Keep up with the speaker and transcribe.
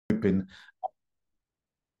equipping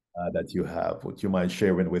that you have. Would you mind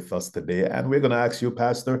sharing with us today? And we're going to ask you,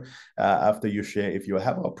 Pastor, after you share, if you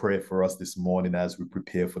have a prayer for us this morning as we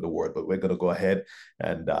prepare for the word. But we're going to go ahead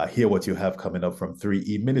and hear what you have coming up from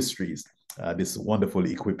 3E Ministries, this wonderful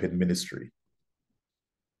equipping ministry.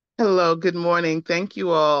 Hello, good morning. Thank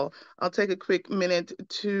you all. I'll take a quick minute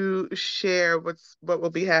to share what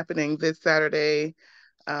will be happening this Saturday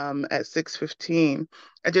at 6:15.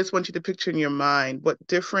 I just want you to picture in your mind what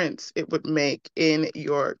difference it would make in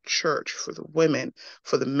your church for the women,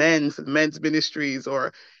 for the men's ministries,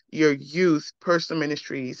 or your youth personal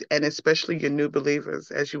ministries, and especially your new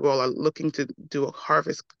believers as you all are looking to do a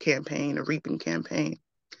harvest campaign, a reaping campaign.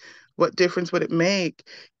 What difference would it make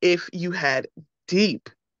if you had deep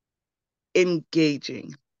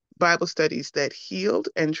engaging Bible studies that healed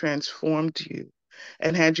and transformed you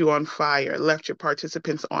and had you on fire, left your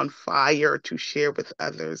participants on fire to share with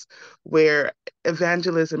others, where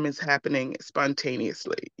evangelism is happening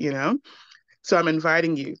spontaneously? So I'm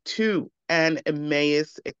inviting you to an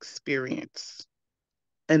Emmaus experience,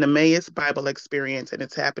 an Emmaus Bible experience, and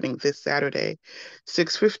it's happening this Saturday,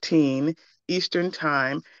 6:15 Eastern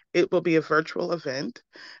Time. It will be a virtual event,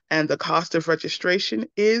 and the cost of registration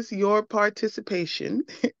is your participation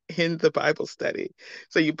in the Bible study.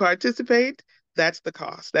 So you participate, that's the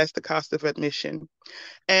cost. That's the cost of admission.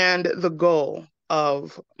 And the goal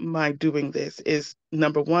of my doing this is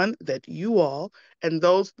number one, that you all and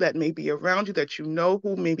those that may be around you that you know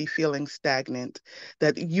who may be feeling stagnant,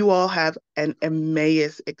 that you all have an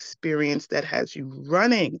Emmaus experience that has you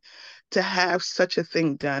running to have such a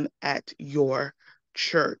thing done at your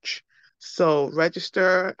church. So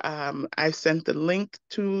register. I sent the link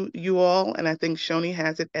to you all, and I think Shoni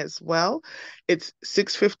has it as well. It's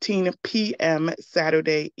 6:15 p.m.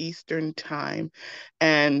 Saturday Eastern Time,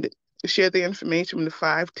 and share the information with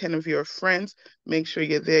 5, 10 of your friends. Make sure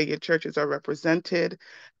you're there, your churches are represented,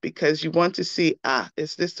 because you want to see,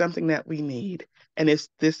 is this something that we need? And is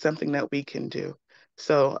this something that we can do?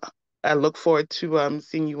 So I look forward to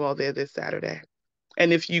seeing you all there this Saturday.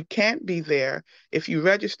 And if you can't be there, if you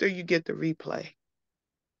register, you get the replay.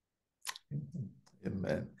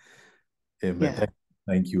 Amen. Amen. Yeah.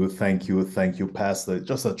 Thank you, Pastor.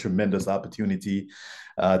 Just a tremendous opportunity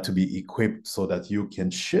to be equipped so that you can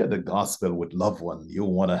share the gospel with loved ones. You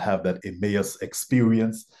want to have that Emmaus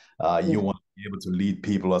experience. You Yeah. want to be able to lead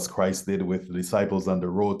people as Christ did with the disciples on the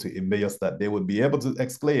road to Emmaus, that they would be able to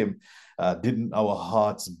exclaim, didn't our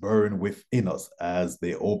hearts burn within us as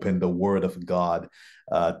they opened the word of God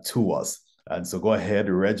to us? And so go ahead,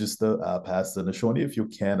 register, Pastor Nashoni, if you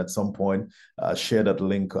can at some point, share that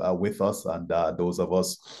link with us. And those of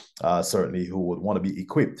us certainly who would want to be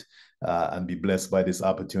equipped and be blessed by this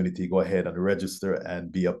opportunity, go ahead and register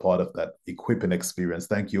and be a part of that equipping experience.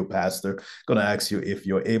 Thank you, Pastor. Going to ask you if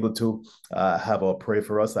you're able to have a pray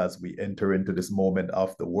for us as we enter into this moment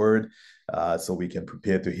of the word so we can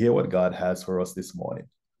prepare to hear what God has for us this morning.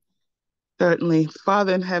 Certainly.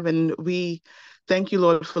 Father in heaven, we thank you,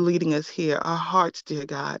 Lord, for leading us here. Our hearts, dear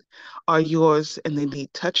God, are yours, and they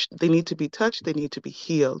need touched. They need to be touched. They need to be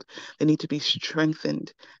healed. They need to be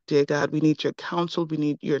strengthened, dear God. We need your counsel. We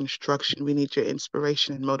need your instruction. We need your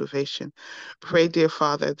inspiration and motivation. Pray, dear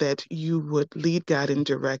Father, that you would lead, God, and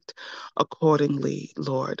direct accordingly,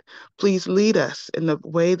 Lord. Please lead us in the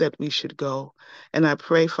way that we should go. And I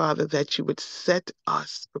pray, Father, that you would set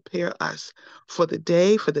us, prepare us for the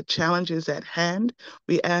day, for the challenges at hand.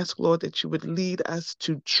 We ask, Lord, that you would lead us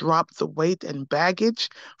to drop the weight and baggage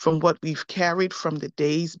from what we've carried from the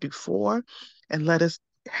days before, and let us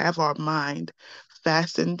have our mind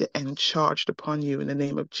fastened and charged upon you. In the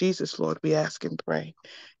name of Jesus, Lord, we ask and pray.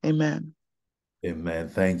 Amen. Amen.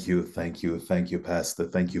 Thank you, Pastor.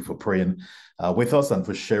 Thank you for praying with us and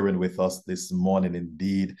for sharing with us this morning.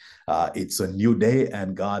 Indeed, it's a new day,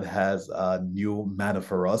 and God has a new manna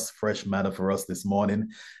for us, fresh manna for us this morning.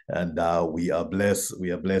 And we are blessed. We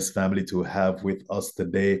are blessed, family, to have with us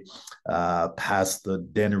today Pastor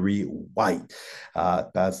Denry White.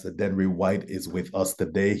 Pastor Denry White is with us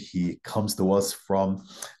today. He comes to us from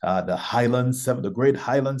the Great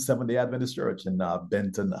Highland Seventh-day Adventist Church in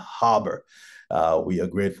Benton Harbor. We are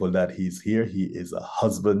grateful that he's here. He is a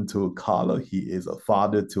husband to Carla. He is a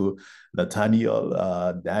father to Nathaniel,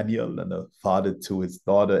 Daniel, and a father to his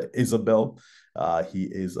daughter, Isabel. He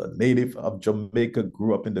is a native of Jamaica,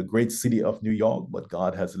 grew up in the great city of New York, but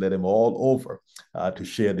God has led him all over to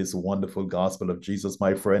share this wonderful gospel of Jesus,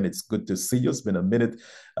 my friend. It's good to see you. It's been a minute,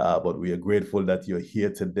 but we are grateful that you're here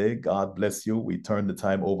today. God bless you. We turn the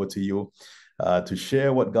time over to you to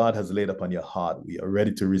share what God has laid upon your heart. We are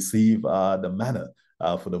ready to receive the manna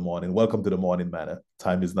for the morning. Welcome to the morning manna.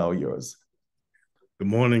 Time is now yours. Good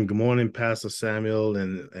morning, Pastor Samuel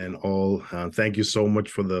and all. Thank you so much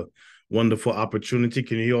for the wonderful opportunity.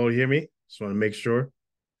 Can you all hear me? Just want to make sure.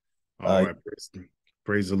 All Uh, right,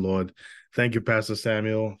 praise the Lord. Thank you, Pastor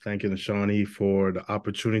Samuel. Thank you, Nashani, for the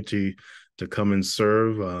opportunity to come and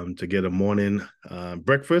serve, to get a morning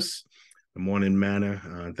breakfast, a morning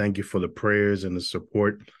manna. Thank you for the prayers and the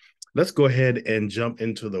support. Let's go ahead and jump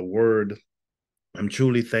into the word. I'm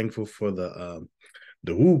truly thankful for the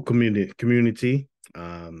Who community,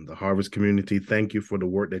 the Harvest community. Thank you for the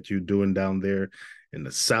work that you're doing down there in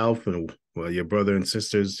the South, and well, your brother and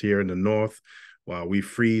sisters here in the North. While we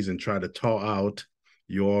freeze and try to thaw out,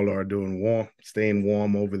 you all are doing warm, staying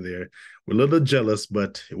warm over there. We're a little jealous,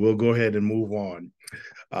 but we'll go ahead and move on.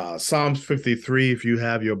 Psalms 53, if you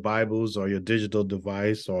have your Bibles or your digital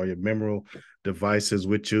device or your memorial devices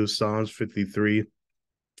with you, Psalms 53.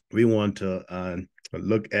 We want to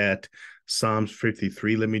look at Psalms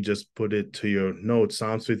 53. Let me just put it to your notes.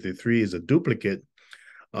 Psalms 53 is a duplicate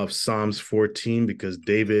of Psalms 14 because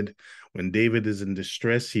when David is in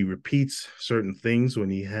distress, he repeats certain things when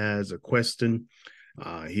he has a question.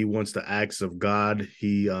 He wants to ask of God.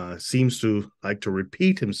 He seems to like to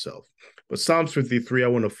repeat himself. But Psalms 53, I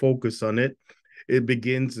want to focus on it. It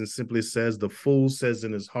begins and simply says, "The fool says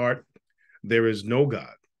in his heart, there is no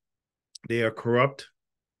God. They are corrupt,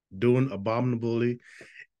 doing abominably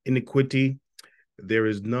iniquity. There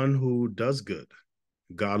is none who does good.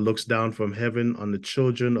 God looks down from heaven on the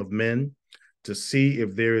children of men to see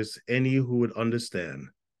if there is any who would understand,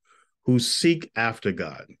 who seek after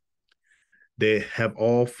God. They have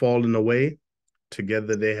all fallen away.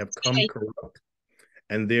 Together they have come corrupt,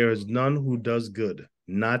 and there is none who does good,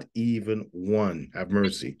 not even one. Have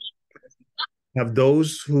mercy. Have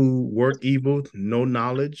those who work evil no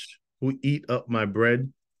knowledge, who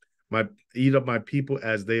my eat up my people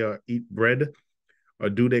as they are eat bread, or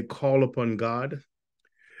do they call upon God?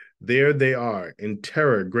 There they are in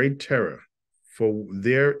terror, great terror, for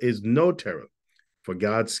there is no terror. For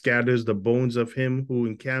God scatters the bones of him who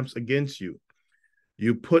encamps against you.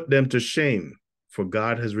 You put them to shame, for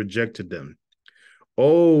God has rejected them.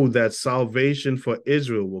 Oh, that salvation for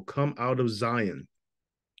Israel will come out of Zion,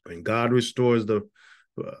 and God restores the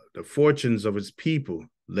fortunes of his people.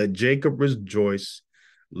 Let Jacob rejoice,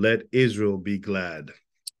 let Israel be glad.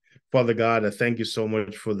 Father God, I thank you so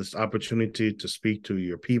much for this opportunity to speak to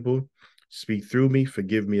your people. Speak through me,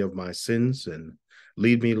 forgive me of my sins, and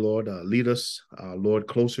lead me, Lord. Lead us, Lord,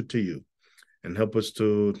 closer to you, and help us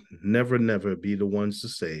to never, never be the ones to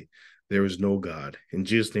say, there is no God. In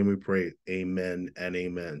Jesus' name we pray, amen and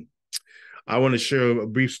amen. I want to share a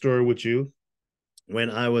brief story with you. When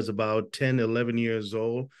I was about 10, 11 years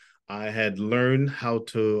old, I had learned how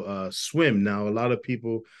to swim. Now, a lot of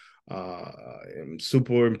people uh,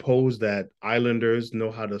 superimpose that islanders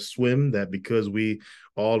know how to swim, that because we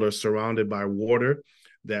all are surrounded by water,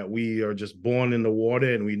 that we are just born in the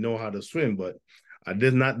water and we know how to swim. But I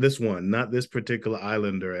did not this one, not this particular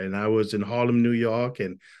islander. And I was in Harlem, New York,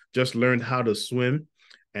 and just learned how to swim.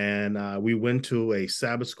 And we went to a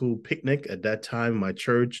Sabbath school picnic at that time. My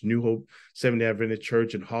church, New Hope Seventh-day Adventist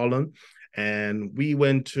Church in Harlem, and we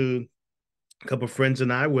went to a couple of friends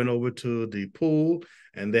and I went over to the pool,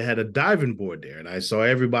 and they had a diving board there, and I saw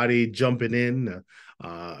everybody jumping in,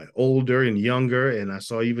 older and younger, and I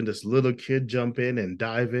saw even this little kid jump in and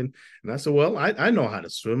dive in, and I said, "Well, I know how to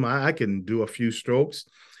swim. I can do a few strokes,"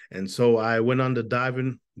 and so I went on the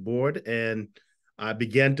diving board and I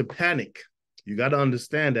began to panic. You got to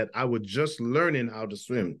understand that I was just learning how to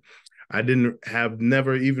swim. I didn't have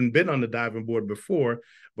never even been on the diving board before,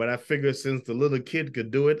 but I figured since the little kid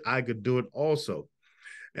could do it, I could do it also.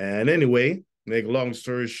 And anyway, make a long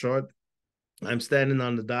story short, I'm standing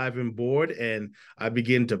on the diving board and I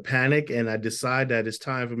begin to panic and I decide that it's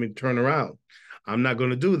time for me to turn around. I'm not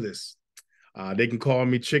going to do this. They can call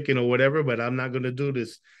me chicken or whatever, but I'm not going to do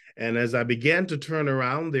this. And as I began to turn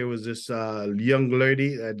around, there was this young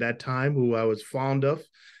lady at that time who I was fond of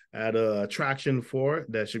at an attraction for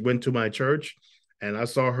that she went to my church. And I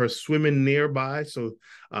saw her swimming nearby so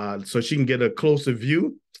she can get a closer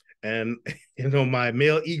view. And, my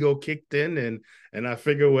male ego kicked in and I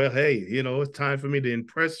figured, well, hey, it's time for me to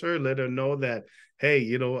impress her, let her know that,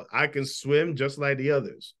 hey, I can swim just like the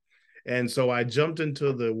others. And so I jumped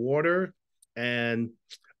into the water and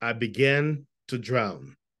I began to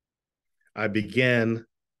drown. I began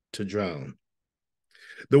to drown.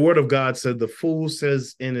 The word of God said, the fool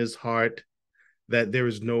says in his heart that there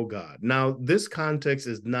is no God. Now, this context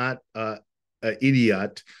is not an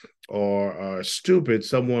idiot or stupid,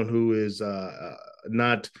 someone who is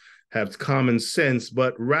not have common sense,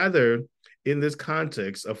 but rather in this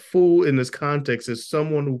context, a fool in this context is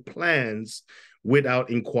someone who plans without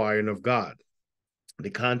inquiring of God. The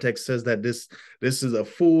context says that this is a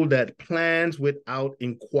fool that plans without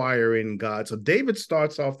inquiring God. So David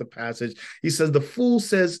starts off the passage. He says, the fool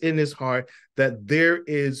says in his heart that there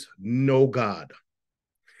is no God.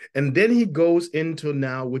 And then he goes into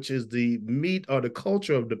now, which is the meat or the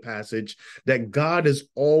culture of the passage, that God is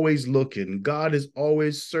always looking. God is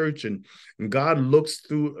always searching. And God looks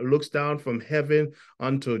down from heaven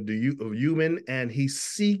unto the human, and he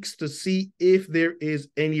seeks to see if there is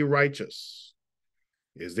any righteous.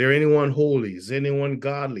 Is there anyone holy? Is anyone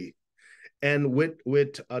godly? And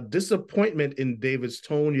with a disappointment in David's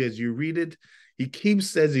tone, as you read it, he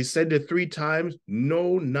said it 3 times,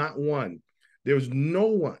 no, not one. There's no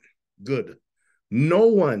one good, no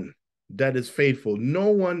one that is faithful,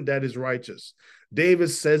 no one that is righteous.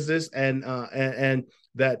 David says this, and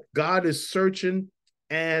that God is searching,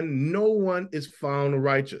 and no one is found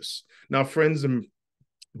righteous. Now, friends and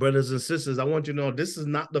brothers and sisters, I want you to know this is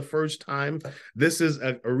not the first time. This is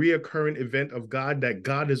a reoccurring event of God, that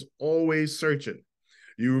God is always searching.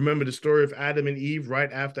 You remember the story of Adam and Eve.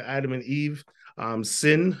 Right after Adam and Eve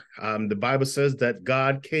sinned, the Bible says that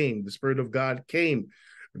God came, the Spirit of God came.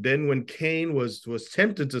 Then when Cain was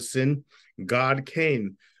tempted to sin, God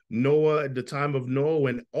came. Noah, at the time of Noah,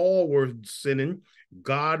 when all were sinning,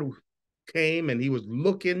 God came, and he was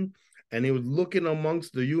looking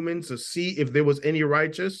amongst the humans to see if there was any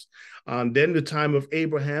righteous. Then the time of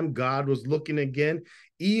Abraham, God was looking again.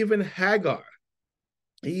 Even Hagar,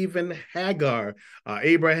 Abraham's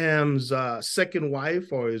second wife,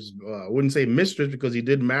 or his, I wouldn't say mistress because he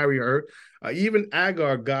did marry her. Even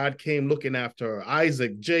Hagar, God came looking after her.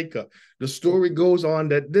 Isaac, Jacob. The story goes on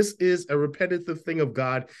that this is a repetitive thing of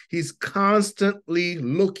God. He's constantly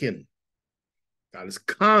looking. God is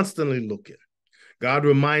constantly looking. God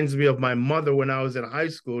reminds me of my mother when I was in high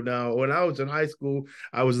school. Now, when I was in high school,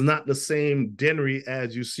 I was not the same Denry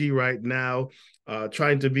as you see right now,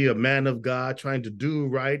 trying to be a man of God, trying to do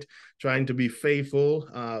right, trying to be faithful.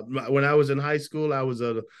 When I was in high school, I was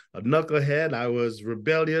a knucklehead. I was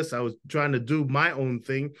rebellious. I was trying to do my own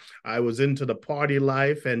thing. I was into the party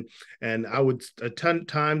life, and I would at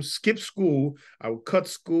times skip school. I would cut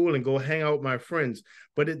school and go hang out with my friends.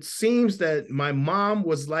 But it seems that my mom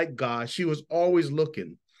was like God. She was always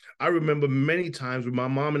looking. I remember many times when my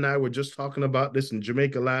mom and I were just talking about this in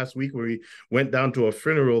Jamaica last week, where we went down to a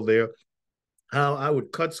funeral there, how I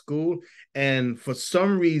would cut school. And for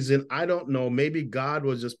some reason, I don't know, maybe God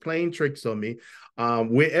was just playing tricks on me.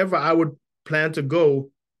 Wherever I would plan to go,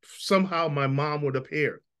 somehow my mom would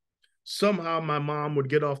appear. Somehow my mom would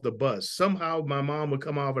get off the bus. Somehow my mom would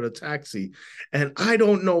come out of a taxi. And I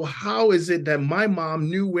don't know how is it that my mom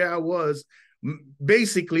knew where I was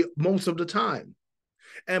basically most of the time.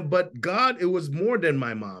 But God, it was more than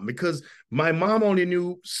my mom, because my mom only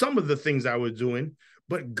knew some of the things I was doing,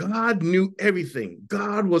 but God knew everything.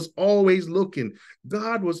 God was always looking.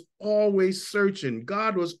 God was always searching.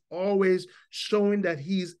 God was always showing that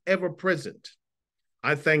he's ever present.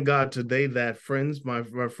 I thank God today that, friends, my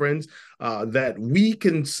friends, that we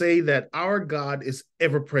can say that our God is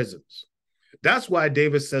ever present. That's why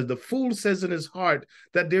David says, the fool says in his heart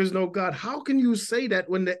that there's no God. How can you say that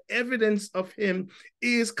when the evidence of him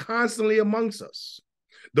is constantly amongst us?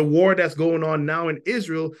 The war that's going on now in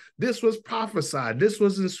Israel, this was prophesied. This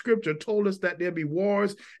was in scripture, told us that there'll be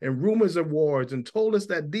wars and rumors of wars, and told us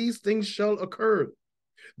that these things shall occur.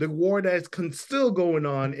 The war that's still going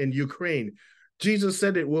on in Ukraine, Jesus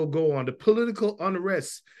said it will go on. The political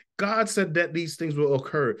unrest, God said that these things will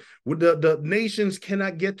occur. The nations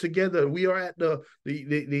cannot get together. We are at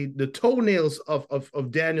the toenails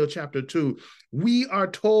of Daniel chapter 2. We are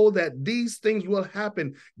told that these things will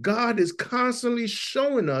happen. God is constantly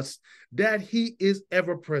showing us that he is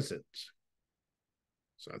ever present.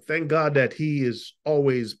 So I thank God that he is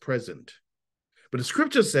always present. But the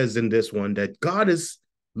scripture says in this one that God is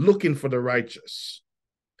looking for the righteous.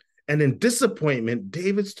 And in disappointment,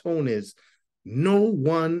 David's tone is, no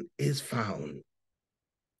one is found.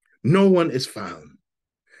 No one is found.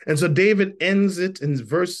 And so David ends it in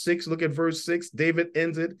verse 6. Look at verse 6. David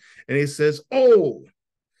ends it and he says, oh,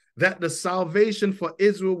 that the salvation for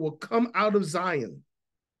Israel will come out of Zion.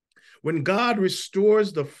 When God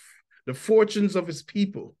restores the fortunes of his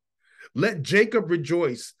people, let Jacob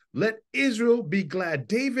rejoice. Let Israel be glad.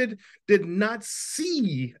 David did not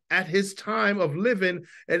see at his time of living,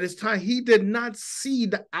 he did not see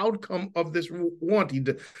the outcome of this want,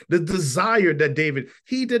 the desire that David,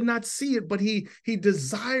 he did not see it, but he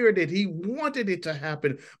desired it. He wanted it to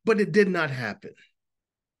happen, but it did not happen.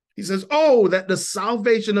 He says, oh, that the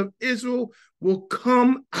salvation of Israel will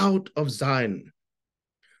come out of Zion.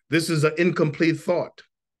 This is an incomplete thought.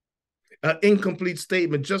 An incomplete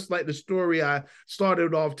statement, just like the story I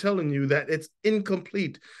started off telling you, that it's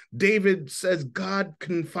incomplete. David says God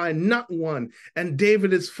can find not one, and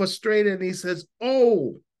David is frustrated, and he says,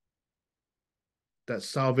 oh, that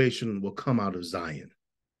salvation will come out of Zion,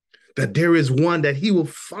 that there is one, that he will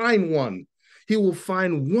find one. He will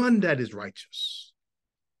find one that is righteous.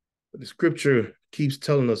 But the scripture keeps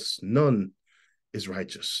telling us none is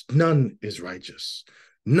righteous. None is righteous.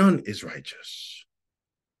 None is righteous.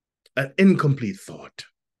 An incomplete thought.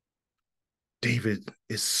 David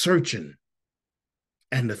is searching,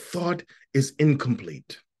 and the thought is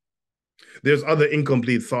incomplete. There's other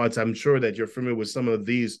incomplete thoughts. I'm sure that you're familiar with some of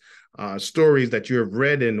these stories that you have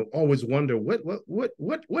read and always wonder what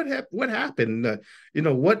happened.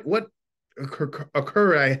 What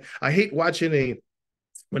occurred. I hate watching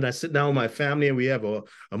when I sit down with my family and we have a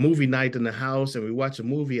movie night in the house and we watch a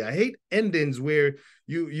movie. I hate endings where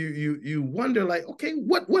you wonder, like, okay,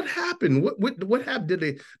 what happened? What happened?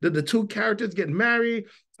 Did the two characters get married?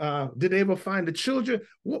 Did they ever find the children?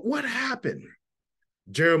 What happened?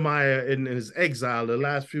 Jeremiah in his exile, the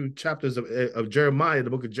last few chapters of Jeremiah, the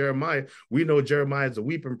book of Jeremiah, we know Jeremiah is a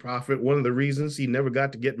weeping prophet. One of the reasons he never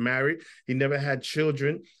got to get married, he never had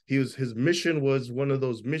children. His mission was one of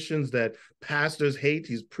those missions that pastors hate.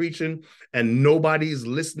 He's preaching and nobody's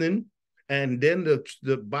listening. And then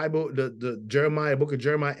the Bible, the Jeremiah, book of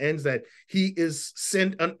Jeremiah ends that he is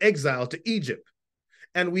sent an exile to Egypt.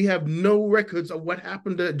 And we have no records of what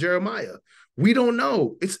happened to Jeremiah. We don't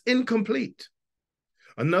know. It's incomplete.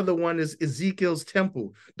 Another one is Ezekiel's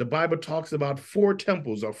temple. The Bible talks about 4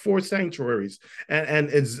 temples or 4 sanctuaries, and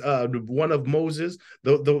it's the one of Moses,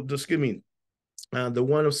 the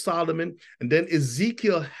one of Solomon, and then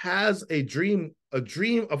Ezekiel has a dream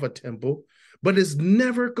of a temple, but it's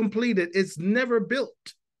never completed. It's never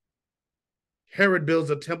built. Herod builds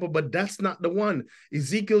a temple, but that's not the one.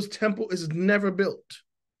 Ezekiel's temple is never built.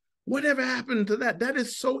 Whatever happened to that? That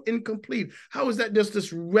is so incomplete. How is that just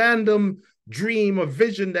this random dream or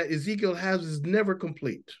vision that Ezekiel has is never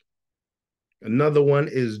complete? Another one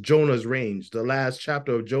is Jonah's range, the last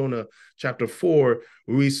chapter of Jonah, chapter 4,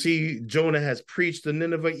 where we see Jonah has preached to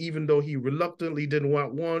Nineveh, even though he reluctantly didn't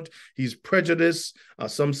want. He's prejudiced.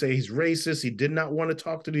 Some say he's racist. He did not want to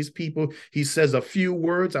talk to these people. He says a few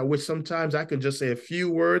words. I wish sometimes I could just say a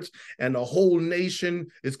few words and the whole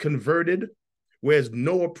nation is converted. Whereas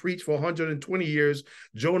Noah preached for 120 years,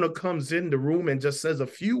 Jonah comes in the room and just says a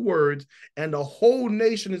few words, and the whole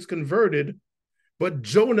nation is converted. But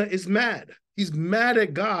Jonah is mad. He's mad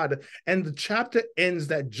at God, and the chapter ends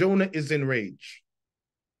that Jonah is enraged.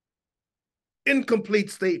 Incomplete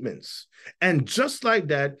statements. And just like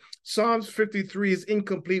that, Psalms 53 is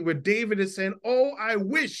incomplete, where David is saying, oh, I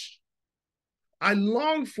wish, I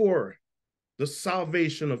long for the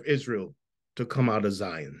salvation of Israel to come out of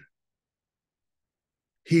Zion.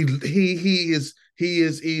 He's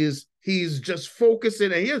just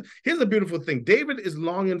focusing. And here's a beautiful thing. David is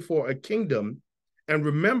longing for a kingdom. And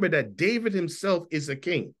remember that David himself is a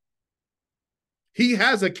king. He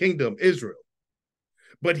has a kingdom, Israel.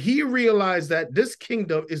 But he realized that this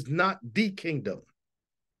kingdom is not the kingdom.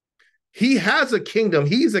 He has a kingdom.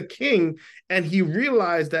 He's a king. And he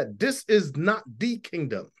realized that this is not the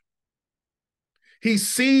kingdom. He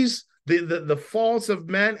sees the faults of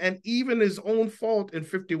man and even his own fault in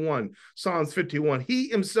 51, Psalms 51. He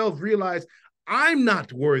himself realized, I'm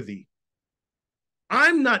not worthy.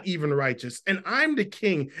 I'm not even righteous, and I'm the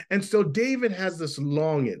king. And so David has this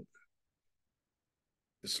longing.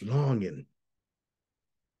 This longing.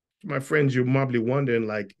 My friends, you're probably wondering,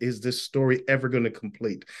 like, is this story ever going to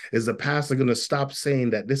complete? Is the pastor going to stop saying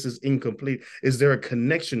that this is incomplete? Is there a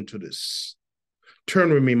connection to this?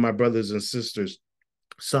 Turn with me, my brothers and sisters.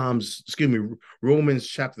 Romans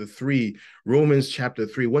chapter 3. Romans chapter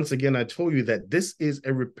 3. Once again, I told you that this is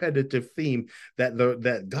a repetitive theme,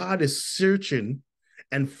 that God is searching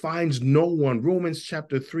and finds no one. Romans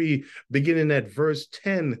chapter 3, beginning at verse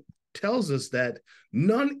 10, tells us that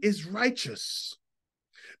none is righteous.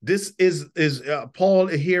 This is Paul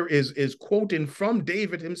here is quoting from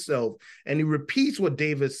David himself, and he repeats what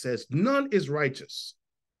David says. None is righteous.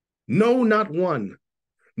 No, not one.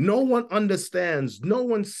 No one understands. No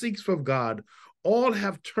one seeks for God. All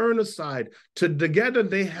have turned aside. Together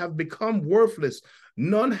they have become worthless.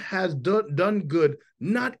 None has done good,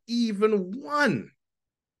 not even one.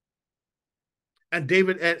 And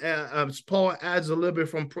Paul adds a little bit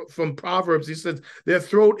from Proverbs. He says, their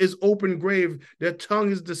throat is open grave, their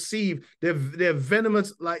tongue is deceived, they're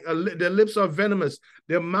venomous, their lips are venomous,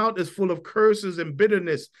 their mouth is full of curses and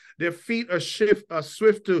bitterness, their feet are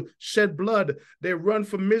swift to shed blood, they run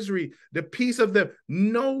from misery, the peace of them,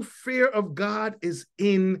 no fear of God is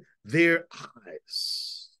in their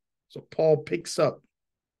eyes. So Paul picks up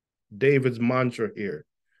David's mantra here.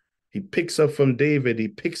 He picks up from David. He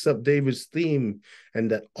picks up David's theme,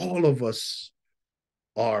 and that all of us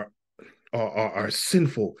are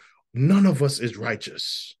sinful. None of us is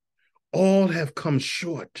righteous. All have come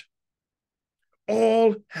short.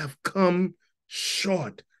 All have come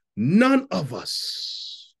short. None of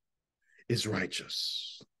us is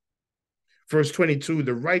righteous. Verse 22,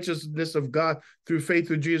 the righteousness of God through faith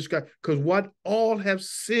in Jesus Christ. Because what? All have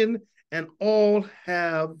sinned and all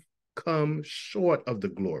have come short of the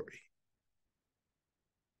glory.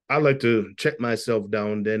 I like to check myself now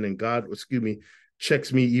and then, and God,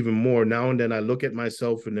 checks me even more. Now and then I look at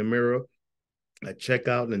myself in the mirror, I check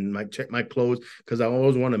out and I check my clothes, because I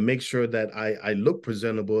always want to make sure that I look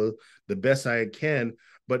presentable the best I can.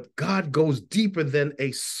 But God goes deeper than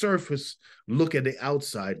a surface look at the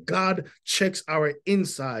outside. God checks our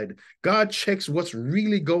inside. God checks what's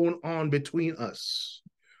really going on between us.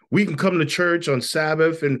 We can come to church on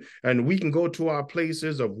Sabbath and we can go to our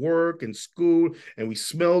places of work and school, and we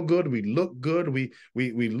smell good, we look good, we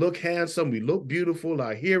look handsome, we look beautiful,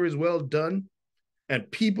 our hair is well done,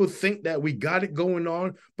 and people think that we got it going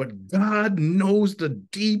on, but God knows the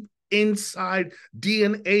deep inside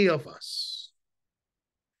DNA of us.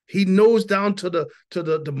 He knows down to the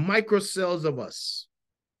microcells of us,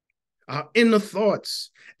 our inner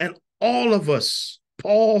thoughts, and all of us,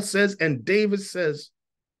 Paul says and David says,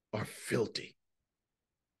 are filthy.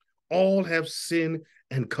 All have sinned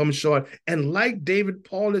and come short. And like David,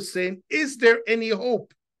 Paul is saying, is there any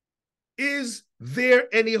hope? Is there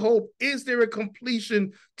any hope? Is there a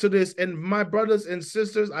completion to this? And my brothers and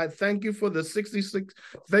sisters, I thank you for the 66,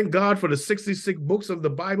 thank God for the 66 books of the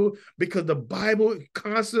Bible, because the Bible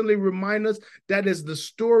constantly reminds us that the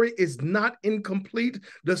story is not incomplete.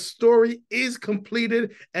 The story is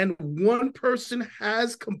completed, and one person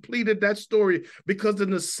has completed that story, because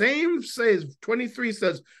in the same says, 23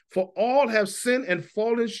 says, for all have sinned and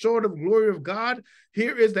fallen short of glory of God.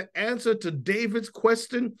 Here is the answer to David's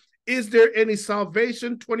question. Is there any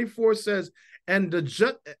salvation? 24 says, and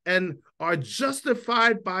are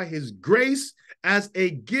justified by his grace as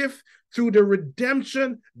a gift through the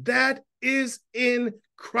redemption that is in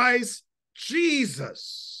Christ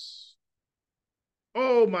Jesus.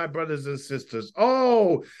 Oh, my brothers and sisters.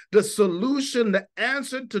 Oh, the solution, the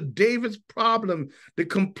answer to David's problem, the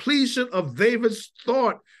completion of David's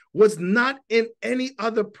thought was not in any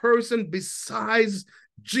other person besides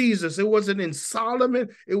Jesus. It wasn't in Solomon.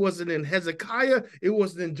 It wasn't in Hezekiah. It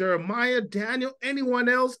wasn't in Jeremiah, Daniel, anyone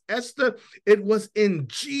else, Esther. It was in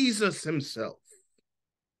Jesus himself.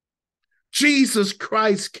 Jesus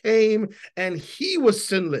Christ came and he was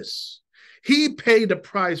sinless. He paid the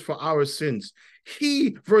price for our sins.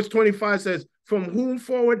 He, verse 25 says, from whom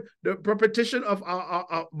forward the repetition of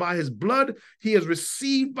by his blood, he is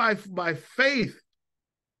received by faith.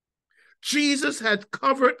 Jesus had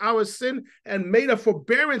covered our sin and made a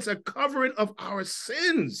forbearance, a covering of our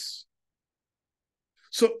sins.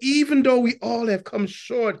 So even though we all have come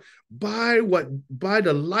short by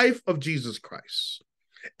the life of Jesus Christ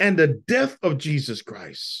and the death of Jesus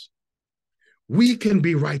Christ, we can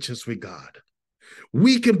be righteous with God.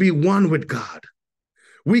 We can be one with God.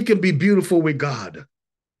 We can be beautiful with God.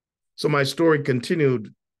 So my story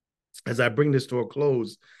continued as I bring this to a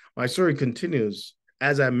close. My story continues.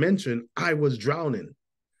 As I mentioned, I was drowning.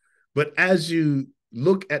 But as you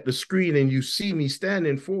look at the screen and you see me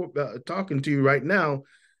standing talking to you right now,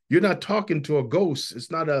 you're not talking to a ghost. It's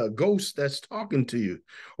not a ghost that's talking to you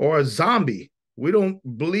or a zombie. We don't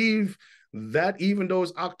believe that, even though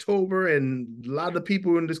it's October and a lot of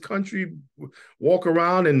people in this country walk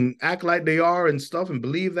around and act like they are and stuff and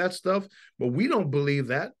believe that stuff. But we don't believe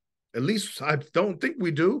that. At least I don't think we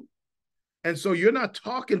do. And so you're not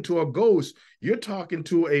talking to a ghost. You're talking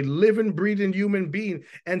to a living, breathing human being.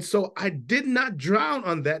 And so I did not drown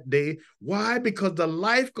on that day. Why? Because the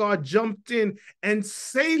lifeguard jumped in and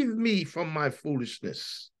saved me from my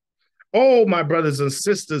foolishness. Oh, my brothers and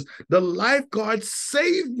sisters, the lifeguard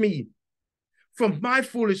saved me from my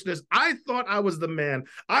foolishness. I thought I was the man.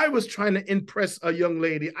 I was trying to impress a young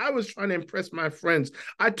lady. I was trying to impress my friends.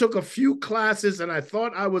 I took a few classes and I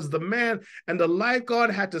thought I was the man, and the lifeguard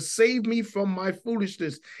had to save me from my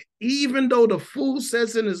foolishness. Even though the fool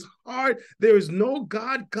says in his heart, there is no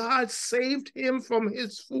God, God saved him from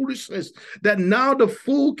his foolishness, that now the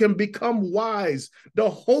fool can become wise. The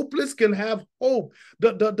hopeless can have hope.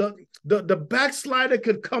 The backslider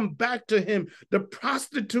could come back to him. The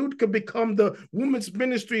prostitute could become the women's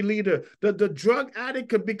ministry leader. The drug addict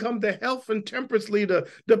could become the health and temperance leader.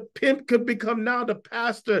 The pimp could become now the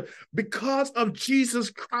pastor. Because of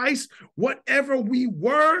Jesus Christ, whatever we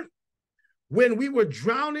were, when we were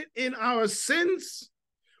drowning in our sins,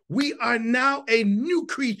 we are now a new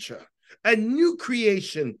creature, a new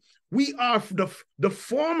creation. We are the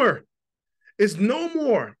former is no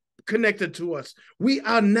more connected to us. We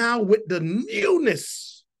are now with the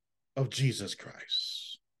newness of Jesus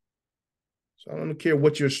Christ. So I don't care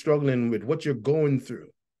what you're struggling with, what you're going through.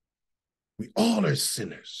 We all are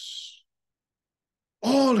sinners.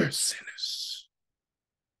 All are sinners.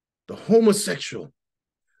 The homosexual,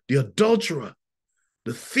 the adulterer,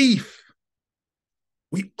 the thief.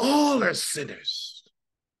 We all are sinners.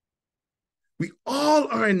 We all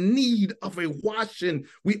are in need of a washing.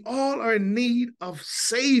 We all are in need of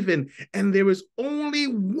saving. And there is only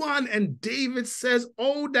one. And David says,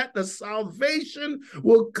 oh, that the salvation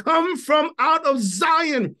will come from out of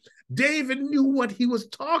Zion. David knew what he was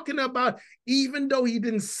talking about, even though he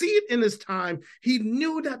didn't see it in his time. He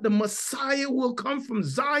knew that the Messiah will come from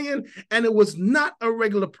Zion, and it was not a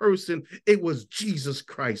regular person. It was Jesus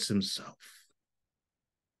Christ himself.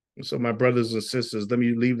 And so, my brothers and sisters, let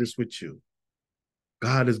me leave this with you.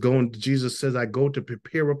 God is going, Jesus says, I go to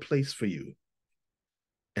prepare a place for you.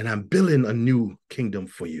 And I'm building a new kingdom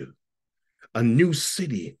for you, a new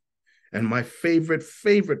city. And my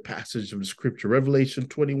favorite passage of the scripture, Revelation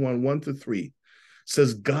 21, 1-3,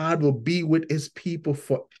 says God will be with his people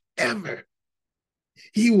forever.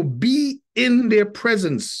 He will be in their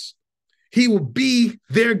presence. He will be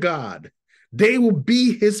their God. They will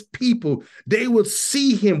be his people. They will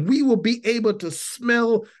see him. We will be able to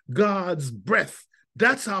smell God's breath.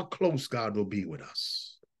 That's how close God will be with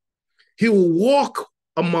us. He will walk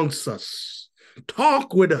amongst us,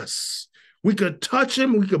 talk with us. We could touch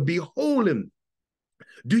him. We could behold him.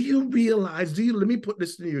 Do you realize, let me put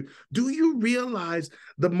this to you. Do you realize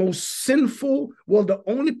the most sinful, the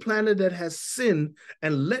only planet that has sinned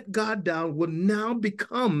and let God down will now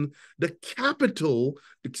become the capital,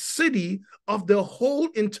 the city of the whole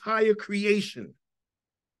entire creation?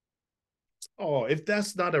 Oh, if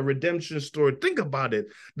that's not a redemption story, think about it.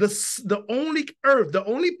 The only earth, the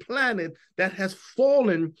only planet that has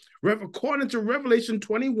fallen, according to Revelation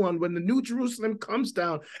 21, when the New Jerusalem comes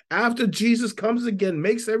down, after Jesus comes again,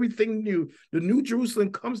 makes everything new, the New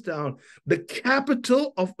Jerusalem comes down, the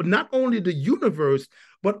capital of not only the universe,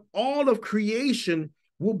 but all of creation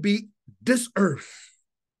will be this earth.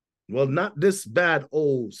 Well, not this bad,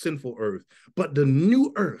 old, sinful earth, but the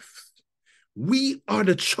new earth. We are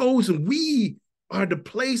the chosen. We are the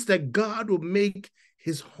place that God will make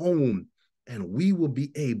his home, and we will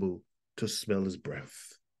be able to smell his breath.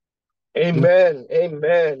 Amen.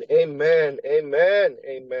 Amen. Amen. Amen.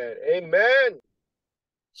 Amen. Amen.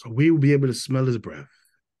 So we will be able to smell his breath.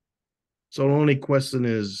 So the only question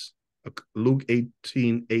is, Luke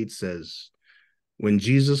 18:8 says, when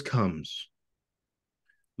Jesus comes,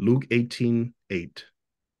 Luke 18:8,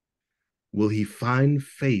 will he find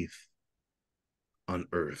faith on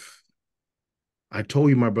earth? I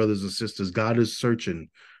told you, my brothers and sisters, God is searching.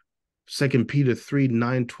 2 Peter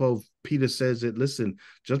 3:9-12, Peter says it, listen,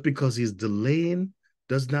 just because he's delaying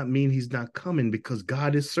does not mean he's not coming, because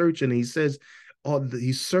God is searching. He says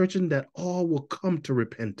he's searching that all will come to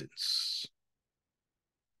repentance.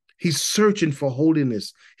 He's searching for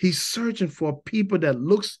holiness. He's searching for people that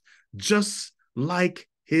looks just like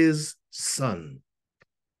his son.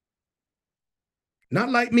 Not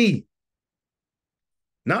like me.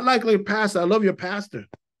 Not like your pastor. I love your pastor.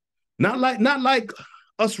 Not like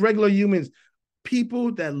us regular humans.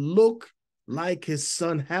 People that look like his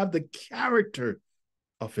son, have the character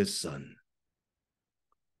of his son.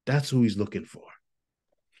 That's who he's looking for.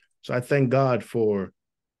 So I thank God for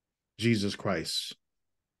Jesus Christ.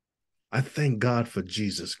 I thank God for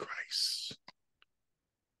Jesus Christ.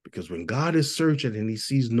 Because when God is searching and he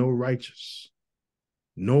sees no one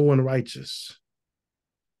righteous,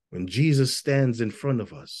 when Jesus stands in front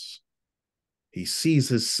of us, he sees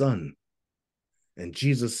his son, and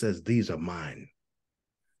Jesus says, these are mine.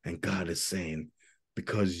 And God is saying,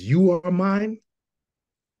 because you are mine,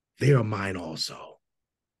 they are mine also.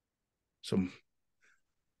 So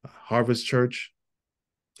Harvest Church,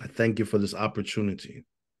 I thank you for this opportunity.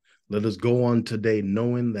 Let us go on today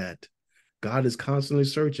knowing that God is constantly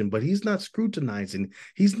searching, but he's not scrutinizing.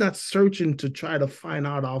 He's not searching to try to find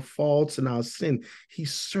out our faults and our sin.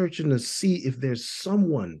 He's searching to see if there's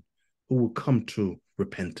someone who will come to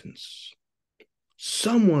repentance,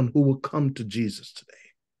 someone who will come to Jesus today,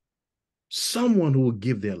 someone who will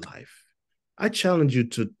give their life. I challenge you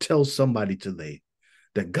to tell somebody today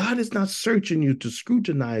that God is not searching you to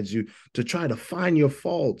scrutinize you, to try to find your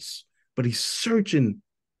faults, but he's searching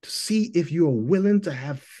to see if you are willing to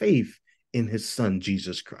have faith in his son,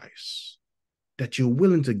 Jesus Christ, that you're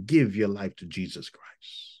willing to give your life to Jesus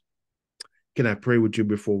Christ. Can I pray with you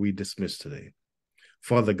before we dismiss today?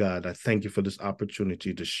 Father God, I thank you for this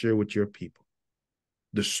opportunity to share with your people.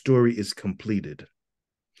 The story is completed.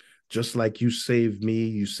 Just like you saved me,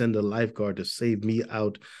 you send a lifeguard to save me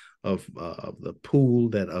out of the pool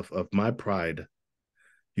of my pride.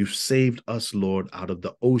 You've saved us, Lord, out of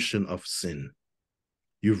the ocean of sin.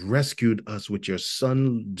 You've rescued us with your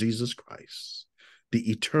son, Jesus Christ,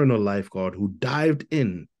 the eternal lifeguard who dived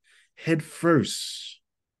in head first,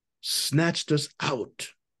 snatched us out,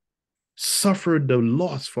 suffered the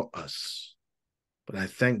loss for us. But I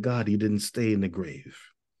thank God he didn't stay in the grave.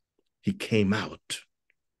 He came out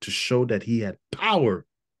to show that he had power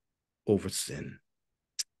over sin.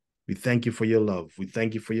 We thank you for your love. We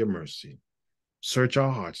thank you for your mercy. Search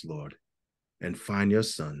our hearts, Lord, and find your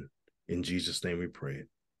son. In Jesus' name we pray.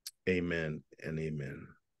 Amen and amen.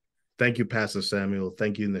 Thank you, Pastor Samuel.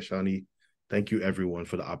 Thank you, Nishani. Thank you, everyone,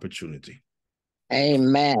 for the opportunity.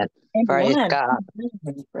 Amen. Amen. Praise God.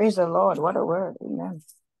 Praise the Lord. What a word. Amen.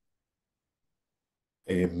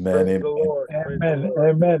 Amen. Praise the Lord. Amen.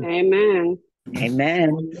 Amen. Amen.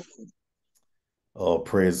 Amen. Oh,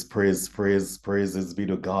 praises be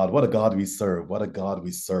to God. What a God we serve. What a God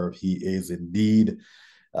we serve. He is indeed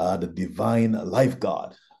the divine life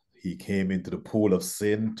God. He came into the pool of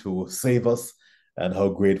sin to save us. And how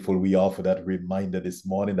grateful we are for that reminder this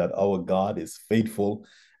morning that our God is faithful,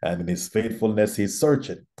 and in his faithfulness, he's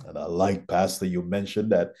searching. And I like, Pastor, you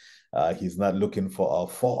mentioned that he's not looking for our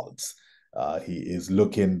faults. He is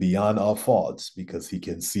looking beyond our faults because he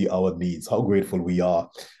can see our needs. How grateful we are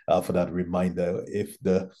for that reminder. If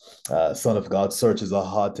the Son of God searches our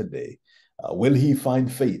heart today, will he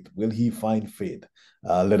find faith? Will he find faith?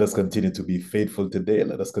 Let us continue to be faithful today.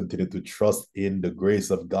 Let us continue to trust in the grace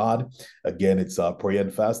of God. Again, it's prayer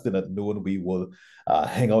and fasting at noon. We will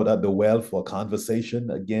hang out at the well for a conversation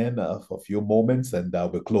again for a few moments, and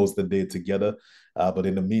we'll close the day together. But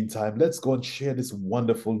in the meantime, let's go and share this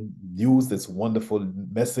wonderful news, this wonderful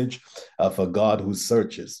message for God who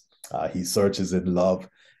searches. He searches in love,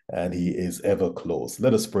 and he is ever close.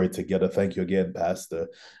 Let us pray together. Thank you again, Pastor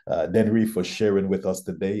Denry, for sharing with us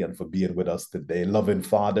today and for being with us today. Loving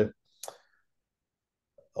Father,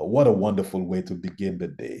 what a wonderful way to begin the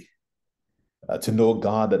day. To know,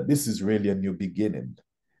 God, that this is really a new beginning.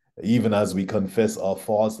 Even as we confess our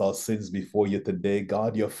faults, our sins before you today,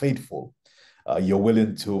 God, you're faithful. You're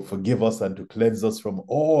willing to forgive us and to cleanse us from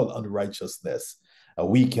all unrighteousness.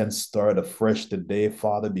 We can start afresh today,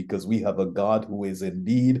 Father, because we have a God who is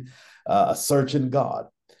indeed a searching God.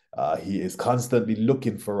 He is constantly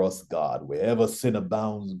looking for us, God. Wherever sin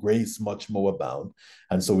abounds, grace much more abound.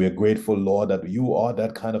 And so we are grateful, Lord, that you are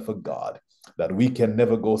that kind of a God, that we can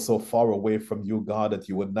never go so far away from you, God, that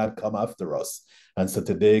you would not come after us. And so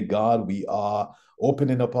today, God, we are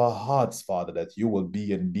opening up our hearts, Father, that you will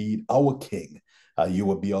be indeed our King. You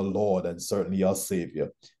will be our Lord and certainly our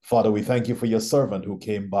Savior. Father, we thank you for your servant who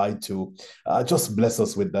came by to just bless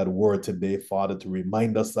us with that word today, Father, to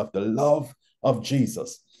remind us of the love of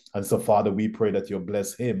Jesus. And so, Father, we pray that you'll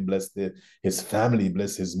bless him, bless his family,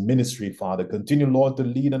 bless his ministry, Father. Continue, Lord, to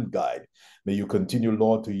lead and guide. May you continue,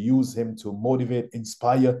 Lord, to use him to motivate,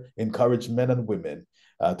 inspire, encourage men and women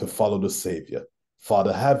to follow the Savior.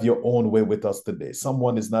 Father, have your own way with us today.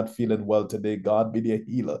 Someone is not feeling well today. God, be their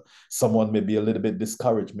healer. Someone may be a little bit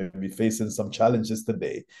discouraged, may be facing some challenges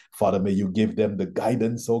today. Father, may you give them the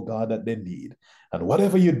guidance, oh God, that they need. And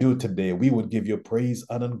whatever you do today, we would give you praise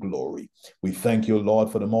and glory. We thank you,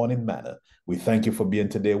 Lord, for the morning manna. We thank you for being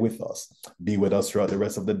today with us. Be with us throughout the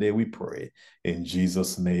rest of the day, we pray. In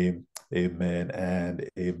Jesus' name, amen and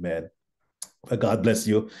amen. God bless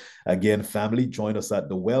you again, family. Join us at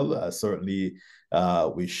the well. Certainly,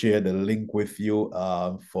 we share the link with you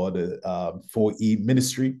for the 4E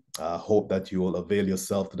ministry. Hope that you will avail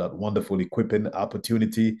yourself to that wonderful equipping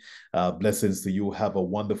opportunity. Blessings to you. Have a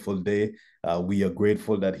wonderful day. We are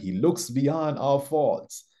grateful that He looks beyond our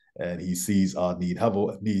faults and He sees our need. Have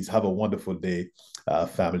a wonderful day,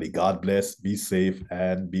 family. God bless. Be safe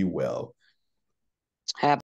and be well. Have